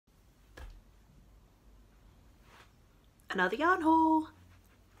another yarn haul.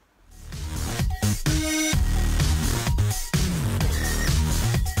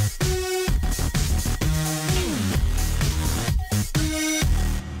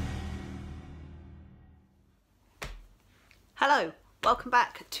 Hello, welcome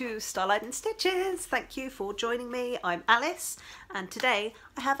back to Starlight and Stitches. Thank you for joining me. I'm Alice and today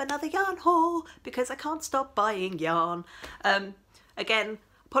I have another yarn haul because I can't stop buying yarn. Again,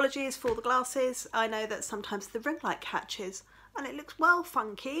 apologies for the glasses. I know that sometimes the ring light catches and it looks well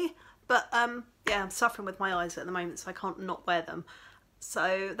funky, but yeah, I'm suffering with my eyes at the moment, so I can't not wear them.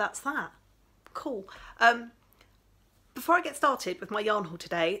 So that's that. Cool. Before I get started with my yarn haul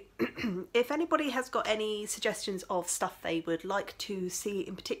today, if anybody has got any suggestions of stuff they would like to see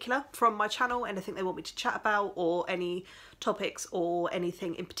in particular from my channel, anything they want me to chat about, or any topics or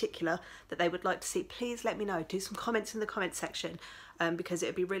anything in particular that they would like to see, please let me know. Do some comments in the comment section, because it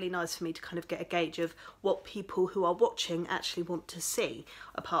would be really nice for me to kind of get a gauge of what people who are watching actually want to see,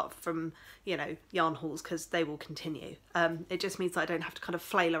 apart from, you know, yarn hauls, because they will continue. It just means that I don't have to kind of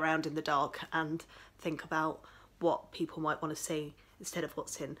flail around in the dark and think about what people might want to see instead of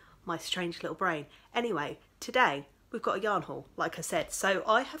what's in my strange little brain. Anyway, today we've got a yarn haul, like I said, so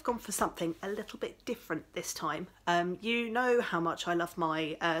I have gone for something a little bit different this time. You know how much I love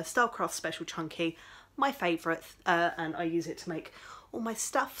my Starcraft Special Chunky, my favourite, and I use it to make all my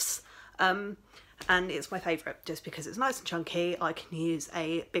stuffs, and it's my favourite just because it's nice and chunky. I can use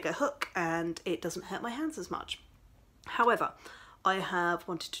a bigger hook and it doesn't hurt my hands as much. However, I have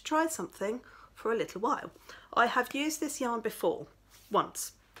wanted to try something for a little while. I have used this yarn before,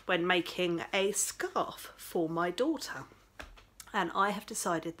 once, when making a scarf for my daughter. And I have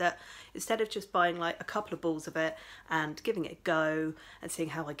decided that instead of just buying like a couple of balls of it and giving it a go and seeing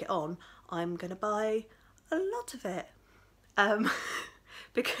how I get on, I'm going to buy a lot of it.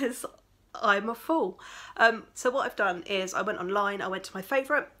 Because I'm a fool. So what I've done is I went online, I went to my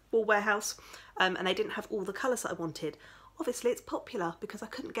favourite wool warehouse, and they didn't have all the colours that I wanted. Obviously it's popular because I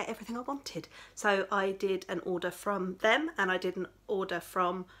couldn't get everything I wanted. So I did an order from them, and I did an order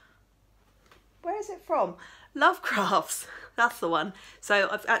from, where is it from? Lovecrafts, that's the one. So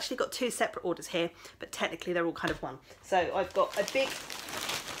I've actually got two separate orders here, but technically they're all kind of one. So I've got a big,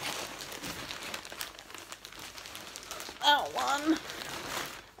 that one,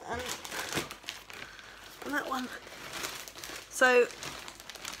 and that one. So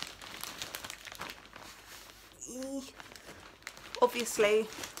obviously,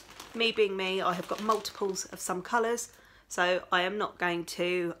 me being me, I have got multiples of some colours, so I am not going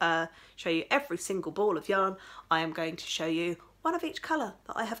to show you every single ball of yarn. I am going to show you one of each colour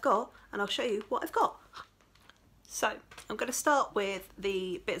that I have got, and I'll show you what I've got. So I'm going to start with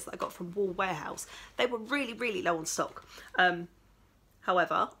the bits that I got from Wool Warehouse. They were really, really low on stock.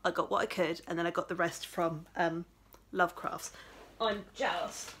 However, I got what I could, and then I got the rest from Lovecrafts. I'm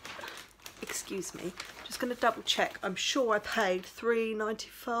just, excuse me, just going to double check. I'm sure I paid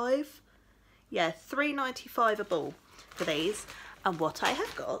 $3.95. Yeah, $3.95 a ball for these. And what I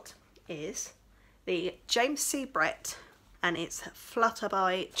have got is the James C. Brett, and it's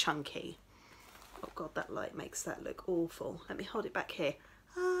Flutterby Chunky. Oh god, that light makes that look awful. Let me hold it back here.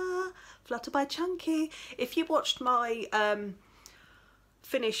 Ah, Flutterby Chunky. If you watched my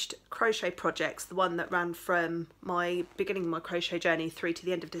finished crochet projects, the one that ran from my beginning of my crochet journey through to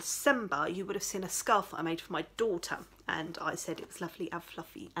the end of December, you would have seen a scarf that I made for my daughter, and I said it was lovely and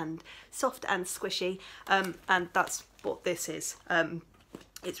fluffy and soft and squishy, and that's what this is.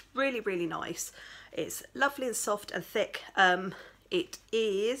 It's really, really nice. It's lovely and soft and thick. It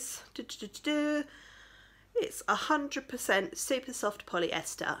is it's 100% super soft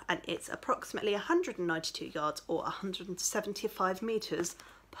polyester, and it's approximately 192 yards or 175 meters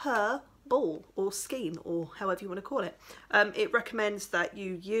per ball or skein, or however you want to call it. It recommends that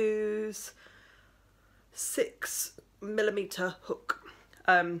you use 6mm hook,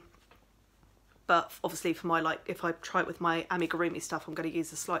 but obviously for my, like, if I try it with my amigurumi stuff, I'm going to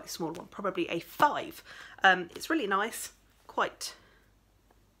use a slightly smaller one, probably a 5. It's really nice, quite.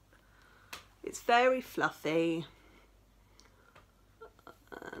 It's very fluffy,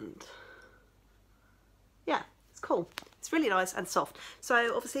 and yeah, it's cool. It's really nice and soft.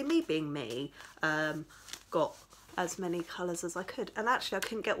 So obviously, me being me, got as many colours as I could, and actually I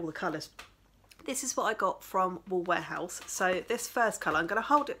couldn't get all the colours. This is what I got from Wool Warehouse. So this first colour, I'm going to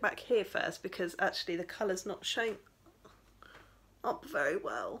hold it back here first because actually the colour's not showing up very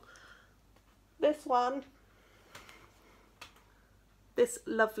well. This one, this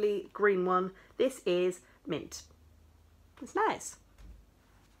lovely green one, this is mint. It's nice.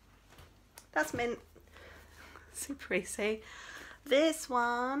 That's mint. Super easy. This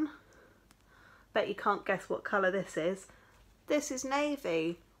one, bet you can't guess what colour this is. This is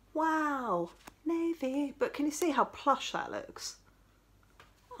navy. Wow, navy. But can you see how plush that looks?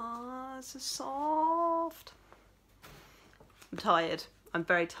 Oh, this is soft. I'm tired. I'm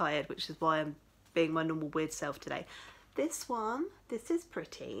very tired, which is why I'm being my normal weird self today. This one, this is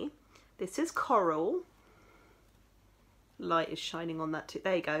pretty. This is coral. Light is shining on that too.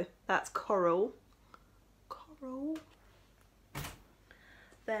 There you go. That's coral. Coral.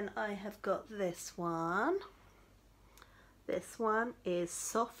 Then I have got this one. This one is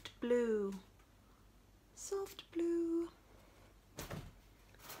soft blue. Soft blue.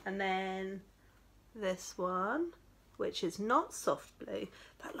 And then this one, which is not soft blue.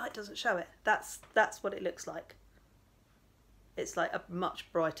 That light doesn't show it. That's what it looks like. It's like a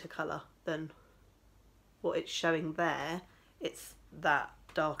much brighter colour than what it's showing there. It's that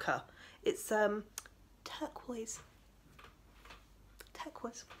darker. It's turquoise.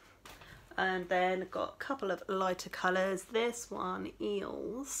 Turquoise. And then got a couple of lighter colours. This one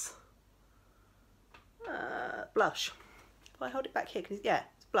is blush. If I hold it back here, can you, yeah,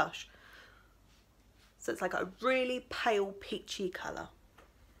 it's blush. So it's like a really pale peachy colour.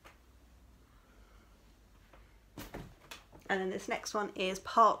 And then this next one is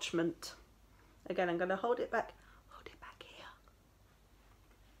parchment. Again, I'm going to hold it back here.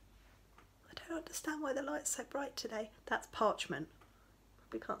 I don't understand why the light's so bright today. That's parchment.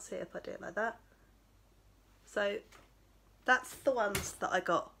 We can't see it if I do it like that. So that's the ones that I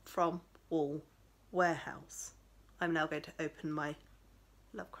got from Wool Warehouse. I'm now going to open my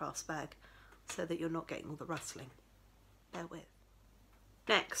Lovecrafts bag so that you're not getting all the rustling. Bear with.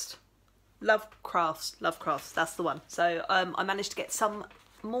 Next, Lovecrafts, that's the one. So I managed to get some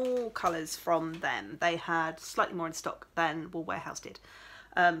more colours from them. They had slightly more in stock than Wool Warehouse did.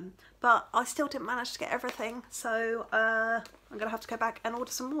 But I still didn't manage to get everything, so I'm going to have to go back and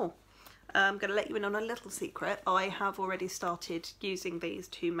order some more. I'm going to let you in on a little secret. I have already started using these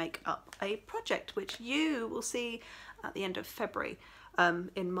to make up a project, which you will see at the end of February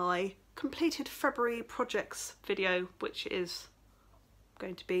in my completed February projects video, which is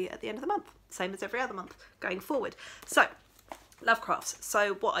going to be at the end of the month, same as every other month going forward. So, Lovecrafts.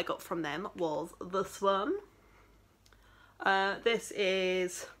 So what I got from them was this one. This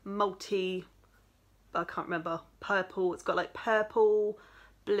is multi, I can't remember, purple. It's got like purple,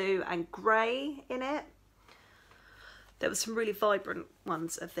 blue and grey in it. There were some really vibrant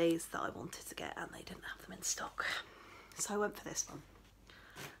ones of these that I wanted to get and they didn't have them in stock. So I went for this one.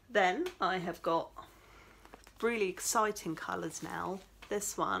 Then I have got really exciting colours now.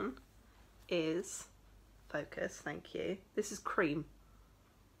 This one is, focus, thank you. This is cream.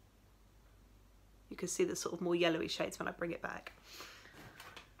 You can see the sort of more yellowy shades when I bring it back.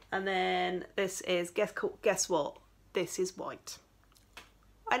 And then this is, guess what? This is white.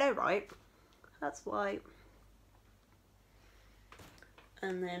 I know, right? That's white.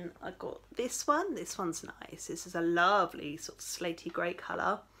 And then I got this one. This one's nice. This is a lovely sort of slaty grey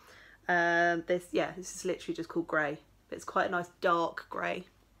colour. This is literally just called grey. But it's quite a nice dark grey.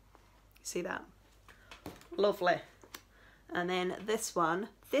 You see that? Lovely. And then this one.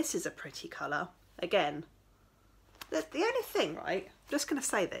 This is a pretty colour. Again, the only thing, right, I'm just going to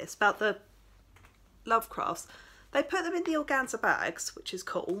say this about the Lovecrafts, they put them in the organza bags, which is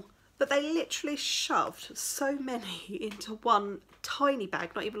cool, but they literally shoved so many into one tiny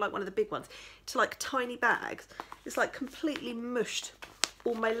bag, not even like one of the big ones, to like tiny bags. It's like completely mushed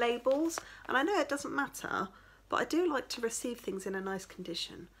all my labels, and I know it doesn't matter, but I do like to receive things in a nice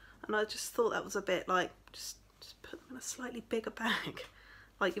condition, and I just thought that was a bit like, just put them in a slightly bigger bag.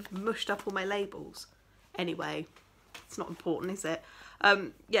 Like you've mushed up all my labels. Anyway, it's not important, is it?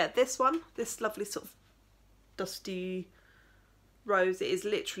 Yeah, this one, this lovely sort of dusty rose, it is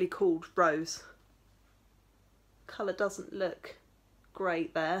literally called Rose. Colour doesn't look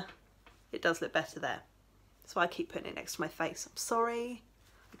great there. It does look better there. That's why I keep putting it next to my face. I'm sorry,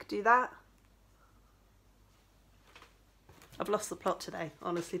 I could do that. I've lost the plot today.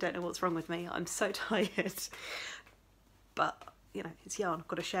 Honestly, don't know what's wrong with me. I'm so tired. But you know, it's yarn, I've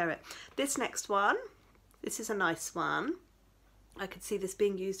got to share it. This next one, this is a nice one. I could see this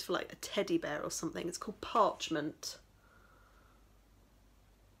being used for like a teddy bear or something. It's called Parchment.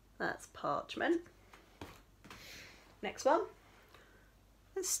 That's Parchment. Next one.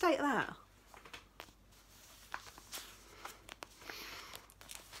 Let's state that.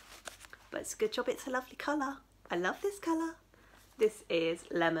 But it's a good job, it's a lovely colour. I love this colour. This is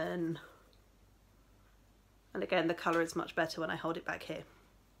Lemon. And again, the colour is much better when I hold it back here.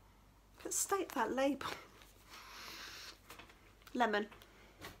 Let's state that label. Lemon.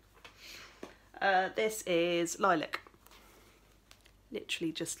 This is Lilac.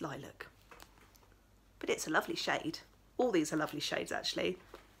 Literally just lilac. But it's a lovely shade. All these are lovely shades actually.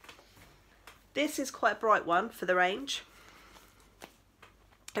 This is quite a bright one for the range.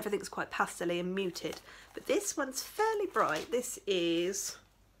 Everything's quite pastel-y and muted, but this one's fairly bright. This is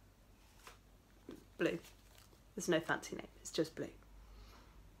blue. There's no fancy name, it's just blue.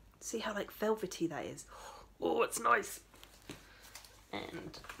 See how like velvety that is? Oh, it's nice.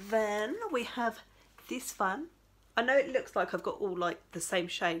 And then we have this one. I know it looks like I've got all like the same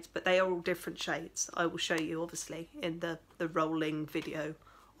shades, but they are all different shades. I will show you obviously in the rolling video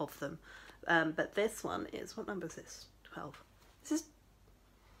of them. But this one is, what number is this? 12. This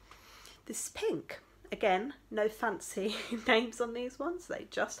is pink. Again, no fancy names on these ones. They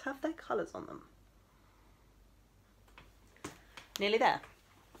just have their colours on them. Nearly there.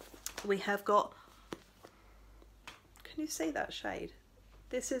 We have got, can you see that shade?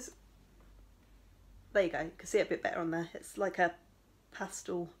 This is, there you go, you can see it a bit better on there. It's like a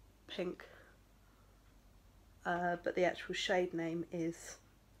pastel pink, but the actual shade name is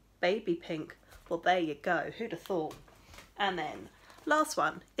baby pink. Well, there you go, who'd have thought? And then last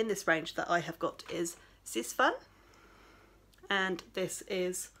one in this range that I have got is this one, and this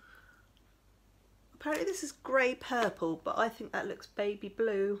is, apparently this is grey purple, but I think that looks baby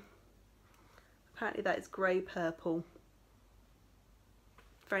blue. Apparently that is grey purple.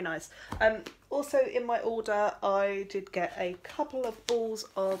 Very nice. Also in my order I did get a couple of balls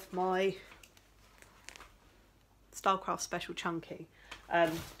of my Starcraft Special Chunky,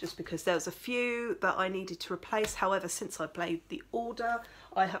 just because there was a few that I needed to replace. However, since I played the order,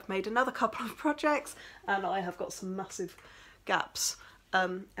 I have made another couple of projects and I have got some massive gaps,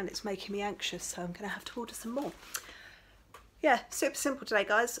 and it's making me anxious, so I'm gonna have to order some more. Yeah, super simple today,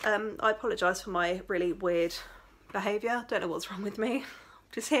 guys. I apologise for my really weird behaviour. Don't know what's wrong with me.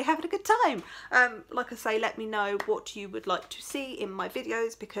 Just here having a good time. Like I say, let me know what you would like to see in my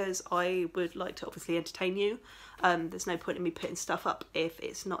videos, because I would like to obviously entertain you. There's no point in me putting stuff up if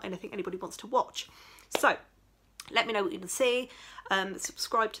it's not anything anybody wants to watch. So let me know what you want to see.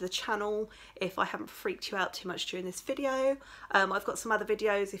 Subscribe to the channel if I haven't freaked you out too much during this video. I've got some other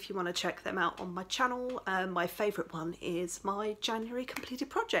videos if you want to check them out on my channel. My favourite one is my January completed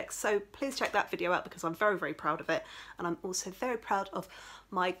projects, so please check that video out because I'm very, very proud of it, and I'm also very proud of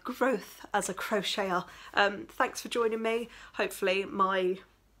my growth as a crocheter. Thanks for joining me. Hopefully my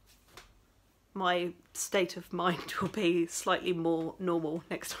state of mind will be slightly more normal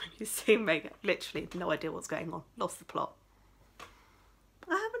next time you see me. Literally no idea what's going on, lost the plot.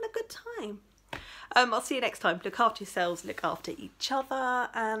 I'm having a good time. I'll see you next time. Look after yourselves, look after each other,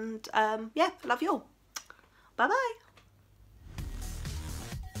 and yeah, love you all. Bye bye.